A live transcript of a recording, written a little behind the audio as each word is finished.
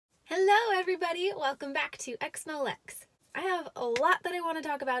everybody, welcome back to Exmo Lex. I have a lot that I want to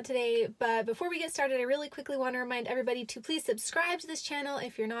talk about today, but before we get started, I really quickly want to remind everybody to please subscribe to this channel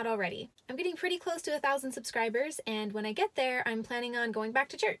if you're not already. I'm getting pretty close to 1,000 subscribers, and when I get there, I'm planning on going back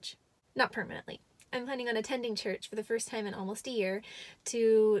to church. Not permanently. I'm planning on attending church for the first time in almost a year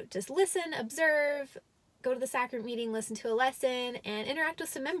to just listen, observe, go to the sacrament meeting, listen to a lesson, and interact with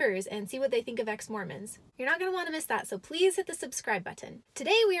some members and see what they think of ex-Mormons. You're not going to want to miss that, so please hit the subscribe button.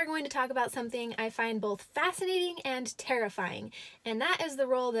 Today we are going to talk about something I find both fascinating and terrifying, and that is the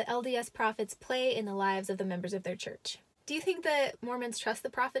role that LDS prophets play in the lives of the members of their church. Do you think that Mormons trust the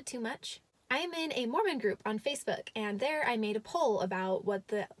prophet too much? I am in a Mormon group on Facebook, and there I made a poll about what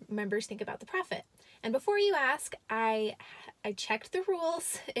the members think about the prophet. And before you ask, I checked the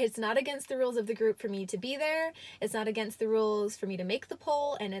rules. It's not against the rules of the group for me to be there. It's not against the rules for me to make the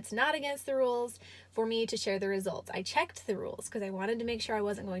poll, and it's not against the rules for me to share the results. I checked the rules because I wanted to make sure I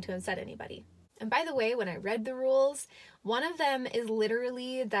wasn't going to upset anybody. And by the way, when I read the rules, one of them is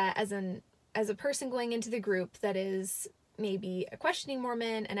literally that as a person going into the group that is maybe a questioning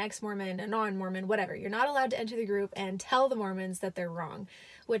Mormon, an ex-Mormon, a non-Mormon, whatever, you're not allowed to enter the group and tell the Mormons that they're wrong,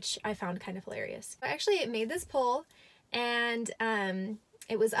 which I found kind of hilarious. Actually, it made this poll, and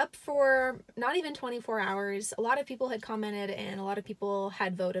it was up for not even 24 hours. A lot of people had commented and a lot of people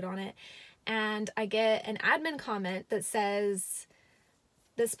had voted on it. And I get an admin comment that says,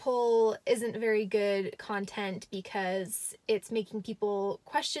 this poll isn't very good content because it's making people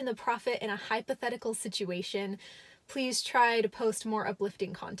question the prophet in a hypothetical situation. Please try to post more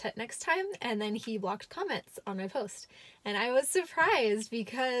uplifting content next time. And then he blocked comments on my post. And I was surprised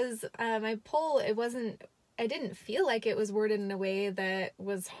because my poll, I didn't feel like it was worded in a way that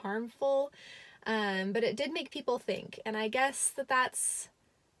was harmful, but it did make people think. And I guess that's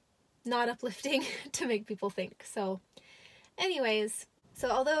not uplifting to make people think. So anyways, so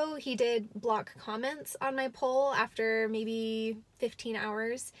although he did block comments on my poll after maybe 15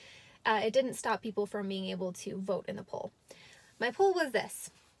 hours, it didn't stop people from being able to vote in the poll. My poll was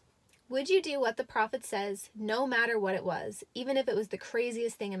this: would you do what the prophet says no matter what it was, even if it was the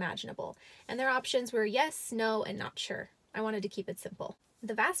craziest thing imaginable? And their options were yes, no, and not sure. I wanted to keep it simple.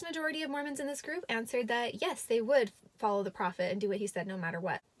 The vast majority of Mormons in this group answered that yes, they would follow the prophet and do what he said no matter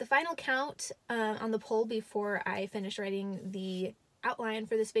what. The final count on the poll before I finished writing the outline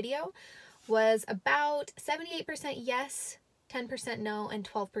for this video was about 78% yes, 10% no, and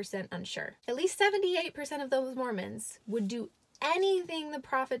 12% unsure. At least 78% of those Mormons would do anything the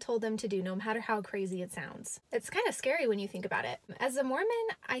prophet told them to do, no matter how crazy it sounds. It's kind of scary when you think about it. As a Mormon,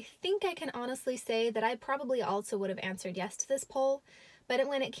 I think I can honestly say that I probably also would have answered yes to this poll, but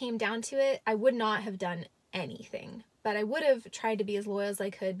when it came down to it, I would not have done anything. But I would have tried to be as loyal as I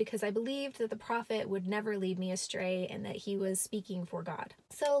could because I believed that the prophet would never lead me astray and that he was speaking for God.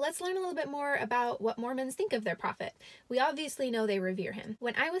 So let's learn a little bit more about what Mormons think of their prophet. We obviously know they revere him.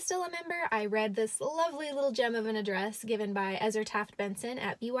 When I was still a member, I read this lovely little gem of an address given by Ezra Taft Benson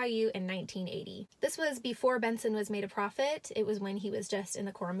at BYU in 1980. This was before Benson was made a prophet. It was when he was just in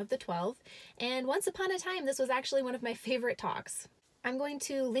the Quorum of the 12. And once upon a time, this was actually one of my favorite talks. I'm going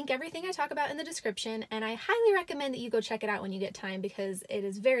to link everything I talk about in the description, and I highly recommend that you go check it out when you get time because it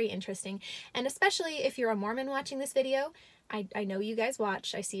is very interesting. And especially if you're a Mormon watching this video, I know you guys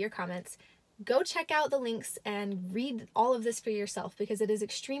watch, I see your comments. Go check out the links and read all of this for yourself because it is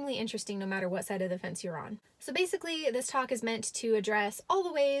extremely interesting no matter what side of the fence you're on. So basically, this talk is meant to address all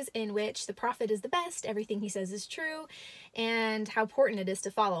the ways in which the prophet is the best, everything he says is true, and how important it is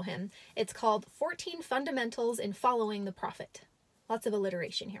to follow him. It's called 14 Fundamentals in Following the Prophet. Lots of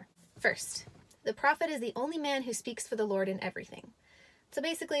alliteration here. First, the prophet is the only man who speaks for the Lord in everything. So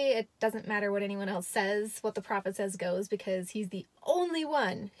basically, it doesn't matter what anyone else says, what the prophet says goes, because he's the only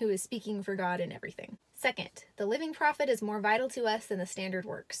one who is speaking for God in everything. Second, the living prophet is more vital to us than the standard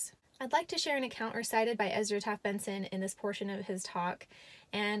works. I'd like to share an account recited by Ezra Taft Benson in this portion of his talk,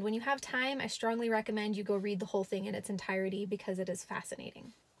 and when you have time, I strongly recommend you go read the whole thing in its entirety because it is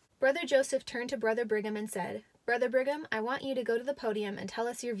fascinating. Brother Joseph turned to Brother Brigham and said, "Brother Brigham, I want you to go to the podium and tell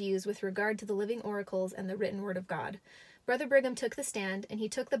us your views with regard to the living oracles and the written word of God." Brother Brigham took the stand, and he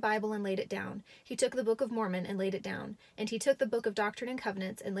took the Bible and laid it down. He took the Book of Mormon and laid it down. And he took the Book of Doctrine and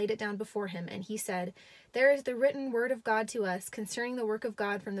Covenants and laid it down before him, and he said, "There is the written word of God to us concerning the work of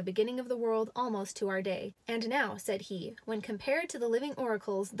God from the beginning of the world almost to our day. And now," said he, "when compared to the living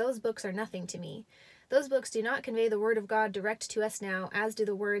oracles, those books are nothing to me. Those books do not convey the word of God direct to us now, as do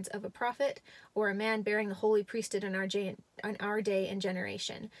the words of a prophet or a man bearing the holy priesthood in our day and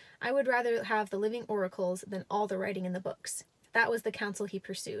generation. I would rather have the living oracles than all the writing in the books." That was the counsel he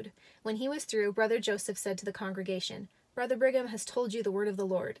pursued. When he was through, Brother Joseph said to the congregation, Brother Brigham has told you the word of the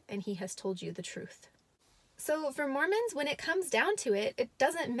Lord, and he has told you the truth. So for Mormons, when it comes down to it, it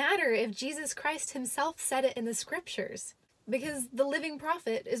doesn't matter if Jesus Christ himself said it in the scriptures, because the living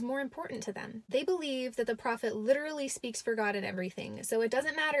prophet is more important to them. They believe that the prophet literally speaks for God in everything, so it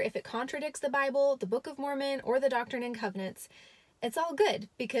doesn't matter if it contradicts the Bible, the Book of Mormon, or the Doctrine and Covenants. It's all good,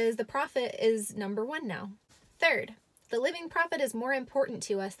 because the prophet is number one now. Third, the living prophet is more important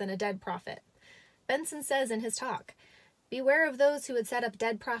to us than a dead prophet. Benson says in his talk, "Beware of those who would set up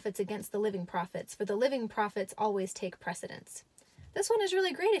dead prophets against the living prophets, for the living prophets always take precedence." This one is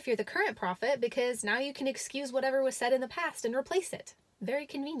really great if you're the current prophet, because now you can excuse whatever was said in the past and replace it. Very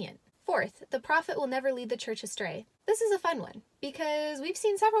convenient. Fourth, the prophet will never lead the church astray. This is a fun one, because we've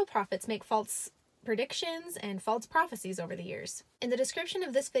seen several prophets make false predictions and false prophecies over the years. In the description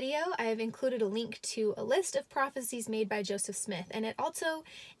of this video, I have included a link to a list of prophecies made by Joseph Smith, and it also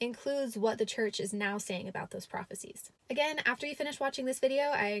includes what the church is now saying about those prophecies. Again, after you finish watching this video,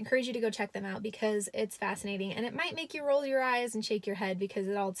 I encourage you to go check them out because it's fascinating, and it might make you roll your eyes and shake your head because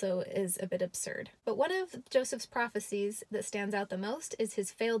it also is a bit absurd. But one of Joseph's prophecies that stands out the most is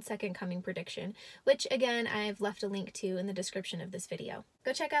his failed second coming prediction, which again, I've left a link to in the description of this video.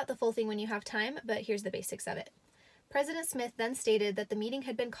 Go check out the full thing when you have time, but here's the basics of it. President Smith then stated that the meeting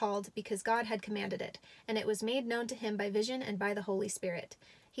had been called because God had commanded it, and it was made known to him by vision and by the Holy Spirit.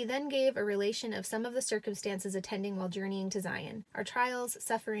 He then gave a relation of some of the circumstances attending while journeying to Zion, our trials,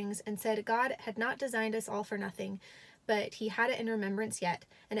 sufferings, and said God had not designed us all for nothing, but he had it in remembrance yet,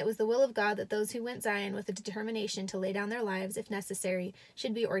 and it was the will of God that those who went Zion with a determination to lay down their lives, if necessary,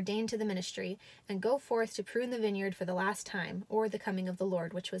 should be ordained to the ministry, and go forth to prune the vineyard for the last time, or the coming of the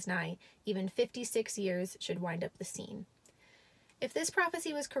Lord, which was nigh. Even 56 years should wind up the scene. If this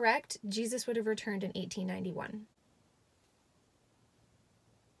prophecy was correct, Jesus would have returned in 1891.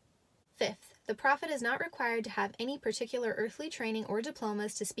 Fifth, the prophet is not required to have any particular earthly training or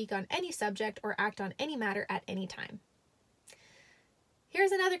diplomas to speak on any subject or act on any matter at any time.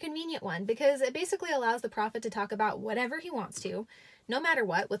 Here's another convenient one, because it basically allows the prophet to talk about whatever he wants to, no matter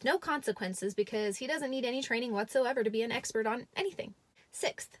what, with no consequences, because he doesn't need any training whatsoever to be an expert on anything.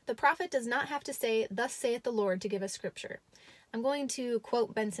 Sixth, the prophet does not have to say, "Thus saith the Lord," to give us scripture. I'm going to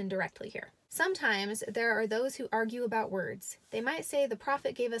quote Benson directly here. Sometimes there are those who argue about words. They might say the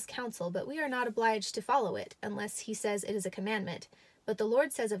prophet gave us counsel, but we are not obliged to follow it, unless he says it is a commandment. But the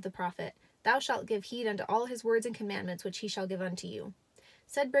Lord says of the prophet, "Thou shalt give heed unto all his words and commandments which he shall give unto you."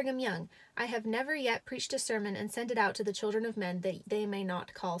 Said Brigham Young, "I have never yet preached a sermon and sent it out to the children of men that they may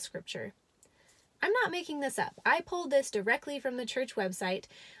not call scripture." I'm not making this up. I pulled this directly from the church website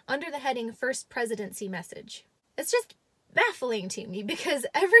under the heading First Presidency Message. It's just baffling to me, because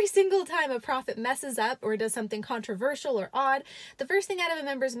every single time a prophet messes up or does something controversial or odd, the first thing out of a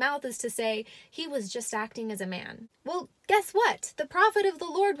member's mouth is to say, "He was just acting as a man." Well, guess what? The prophet of the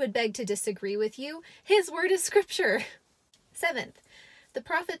Lord would beg to disagree with you. His word is scripture. Seventh, the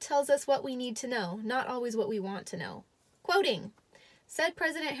prophet tells us what we need to know, not always what we want to know. Quoting, said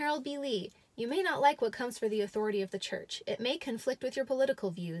President Harold B. Lee, "You may not like what comes for the authority of the church. It may conflict with your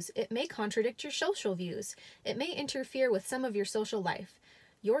political views. It may contradict your social views. It may interfere with some of your social life.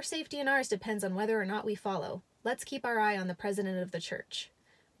 Your safety and ours depends on whether or not we follow. Let's keep our eye on the president of the church."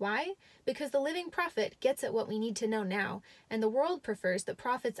 Why? Because the living prophet gets at what we need to know now, and the world prefers that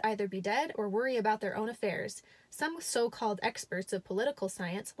prophets either be dead or worry about their own affairs. Some so-called experts of political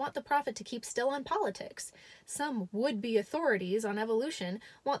science want the prophet to keep still on politics. Some would-be authorities on evolution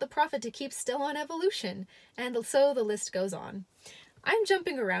want the prophet to keep still on evolution, and so the list goes on. I'm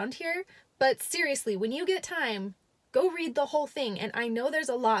jumping around here, but seriously, when you get time, go read the whole thing, and I know there's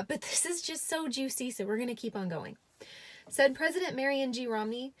a lot, but this is just so juicy, so we're going to keep on going. Said President Marion G.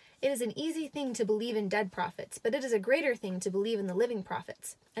 Romney, "It is an easy thing to believe in dead prophets, but it is a greater thing to believe in the living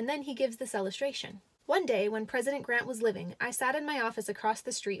prophets." And then he gives this illustration. One day, when President Grant was living, I sat in my office across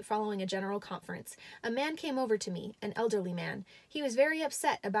the street following a general conference. A man came over to me, an elderly man. He was very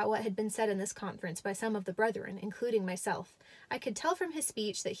upset about what had been said in this conference by some of the brethren, including myself. I could tell from his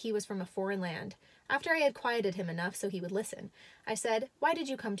speech that he was from a foreign land. After I had quieted him enough so he would listen, I said, "Why did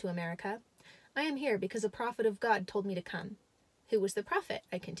you come to America?" "I am here because a prophet of God told me to come." "Who was the prophet?"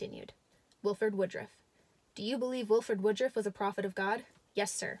 I continued. "Wilford Woodruff." "Do you believe Wilford Woodruff was a prophet of God?"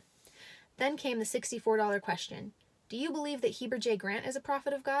 "Yes, sir." Then came the $64 question. "Do you believe that Heber J. Grant is a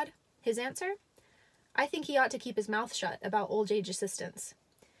prophet of God?" His answer? "I think he ought to keep his mouth shut about old age assistance."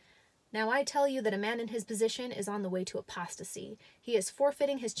 Now I tell you that a man in his position is on the way to apostasy. He is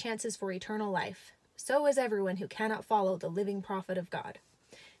forfeiting his chances for eternal life. So is everyone who cannot follow the living prophet of God.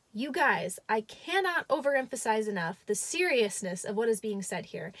 You guys, I cannot overemphasize enough the seriousness of what is being said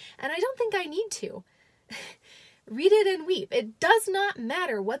here, and I don't think I need to. Read it and weep. It does not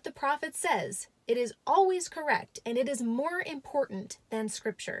matter what the prophet says. It is always correct, and it is more important than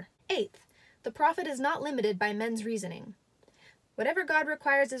scripture. Eighth, the prophet is not limited by men's reasoning. Whatever God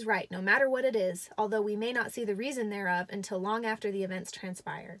requires is right, no matter what it is, although we may not see the reason thereof until long after the events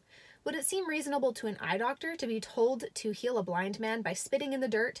transpire. Would it seem reasonable to an eye doctor to be told to heal a blind man by spitting in the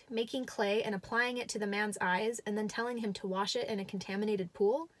dirt, making clay, and applying it to the man's eyes, and then telling him to wash it in a contaminated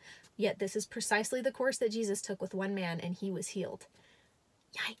pool? Yet this is precisely the course that Jesus took with one man, and he was healed.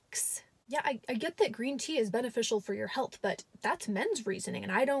 Yikes. Yeah, I get that green tea is beneficial for your health, but that's men's reasoning,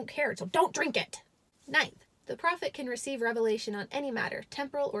 and I don't care, so don't drink it. Ninth, the prophet can receive revelation on any matter,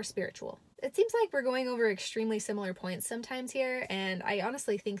 temporal or spiritual. It seems like we're going over extremely similar points sometimes here, and I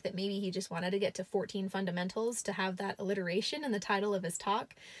honestly think that maybe he just wanted to get to 14 fundamentals to have that alliteration in the title of his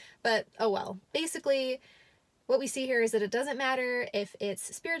talk, but oh well. Basically, what we see here is that it doesn't matter if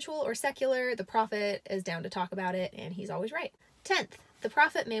it's spiritual or secular, the prophet is down to talk about it, and he's always right. 10th, the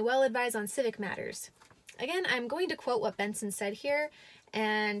prophet may well advise on civic matters. Again, I'm going to quote what Benson said here,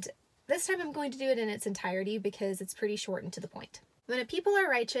 and this time I'm going to do it in its entirety because it's pretty short and to the point. When a people are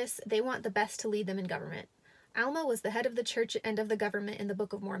righteous, they want the best to lead them in government. Alma was the head of the church and of the government in the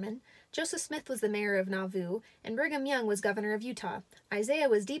Book of Mormon. Joseph Smith was the mayor of Nauvoo, and Brigham Young was governor of Utah. Isaiah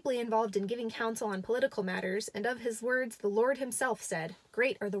was deeply involved in giving counsel on political matters, and of his words the Lord himself said,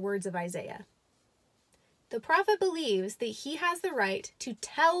 "Great are the words of Isaiah." The prophet believes that he has the right to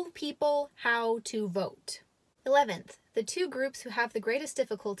tell people how to vote. 11th, the two groups who have the greatest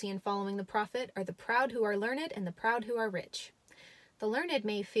difficulty in following the prophet are the proud who are learned and the proud who are rich. The learned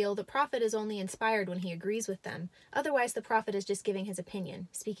may feel the prophet is only inspired when he agrees with them, otherwise the prophet is just giving his opinion,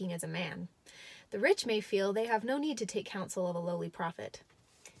 speaking as a man. The rich may feel they have no need to take counsel of a lowly prophet.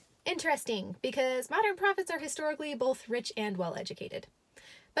 Interesting, because modern prophets are historically both rich and well-educated.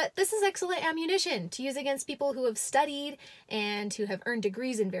 But this is excellent ammunition to use against people who have studied and who have earned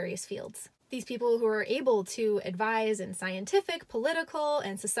degrees in various fields. These people who are able to advise in scientific, political,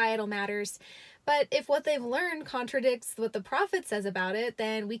 and societal matters. But if what they've learned contradicts what the prophet says about it,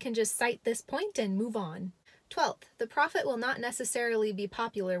 then we can just cite this point and move on. 12th, the prophet will not necessarily be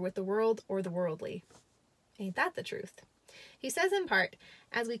popular with the world or the worldly. Ain't that the truth? He says in part,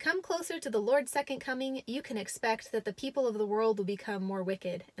 as we come closer to the Lord's second coming, you can expect that the people of the world will become more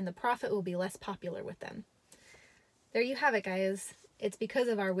wicked, and the prophet will be less popular with them. There you have it, guys. It's because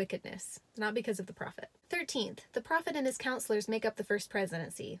of our wickedness, not because of the prophet. 13th, the prophet and his counselors make up the first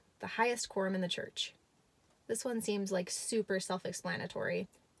presidency, the highest quorum in the church. This one seems like super self-explanatory,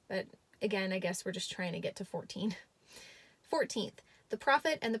 but again, I guess we're just trying to get to 14. 14th, the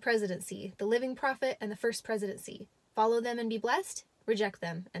prophet and the presidency, the living prophet and the first presidency. Follow them and be blessed, reject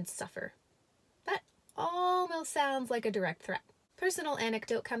them and suffer. That almost sounds like a direct threat. Personal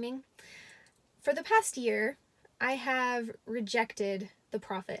anecdote coming. For the past year, I have rejected the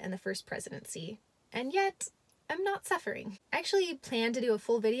prophet and the first presidency, and yet I'm not suffering. I actually plan to do a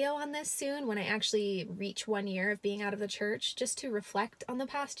full video on this soon when I actually reach 1 year of being out of the church, just to reflect on the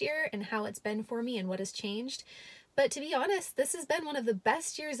past year and how it's been for me and what has changed. But to be honest, this has been one of the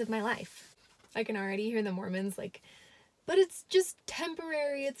best years of my life. I can already hear the Mormons like, but it's just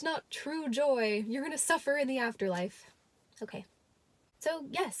temporary, it's not true joy, you're gonna suffer in the afterlife. Okay. So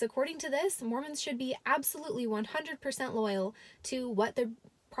yes, according to this, Mormons should be absolutely 100% loyal to what the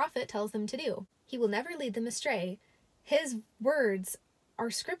prophet tells them to do. He will never lead them astray. His words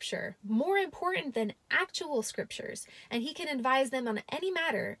are scripture, more important than actual scriptures, and he can advise them on any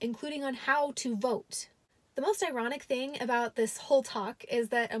matter, including on how to vote. The most ironic thing about this whole talk is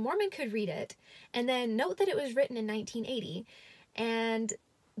that a Mormon could read it and then note that it was written in 1980, and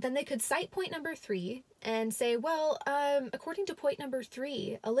then they could cite point number 3 and say, well, according to point number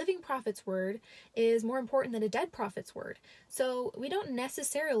 3, a living prophet's word is more important than a dead prophet's word. So we don't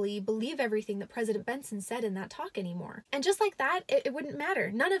necessarily believe everything that President Benson said in that talk anymore. And just like that, it wouldn't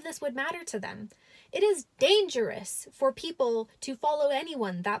matter. None of this would matter to them. It is dangerous for people to follow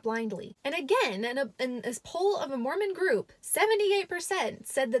anyone that blindly. And again, in this poll of a Mormon group, 78%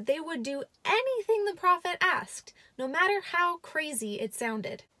 said that they would do anything the prophet asked, no matter how crazy it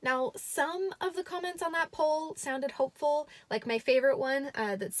sounded. Now, some of the comments on that poll sounded hopeful, like my favorite one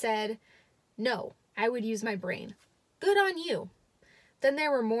that said, no, I would use my brain. Good on you. Then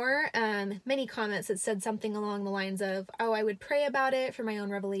there were more, many comments that said something along the lines of, oh, I would pray about it for my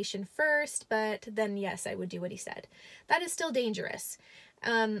own revelation first, but then yes, I would do what he said. That is still dangerous.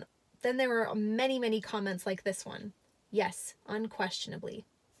 Then there were many, many comments like this one. Yes, unquestionably.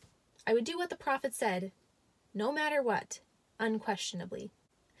 I would do what the prophet said, no matter what, unquestionably.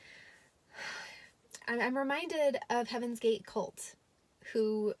 I'm reminded of Heaven's Gate cult,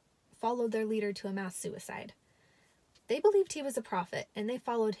 who followed their leader to a mass suicide. They believed he was a prophet, and they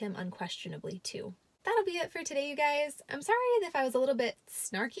followed him unquestionably too. That'll be it for today, you guys. I'm sorry if I was a little bit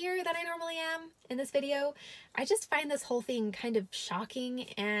snarkier than I normally am in this video. I just find this whole thing kind of shocking,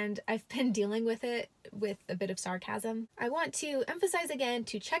 and I've been dealing with it with a bit of sarcasm. I want to emphasize again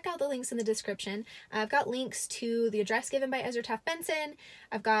to check out the links in the description. I've got links to the address given by Ezra Taft Benson,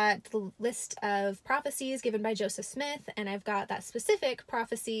 I've got the list of prophecies given by Joseph Smith, and I've got that specific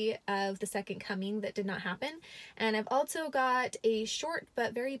prophecy of the second coming that did not happen. And I've also got a short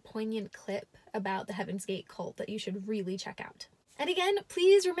but very poignant clip about the Heaven's Gate cult that you should really check out. And again,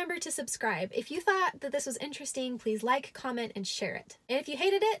 please remember to subscribe. If you thought that this was interesting, please like, comment, and share it. And if you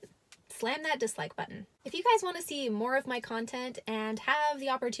hated it, slam that dislike button. If you guys want to see more of my content and have the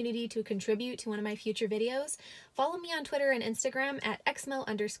opportunity to contribute to one of my future videos, follow me on Twitter and Instagram at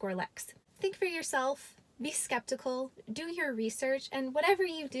Exmo_Lex. Think for yourself, be skeptical, do your research, and whatever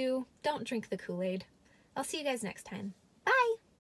you do, don't drink the Kool-Aid. I'll see you guys next time.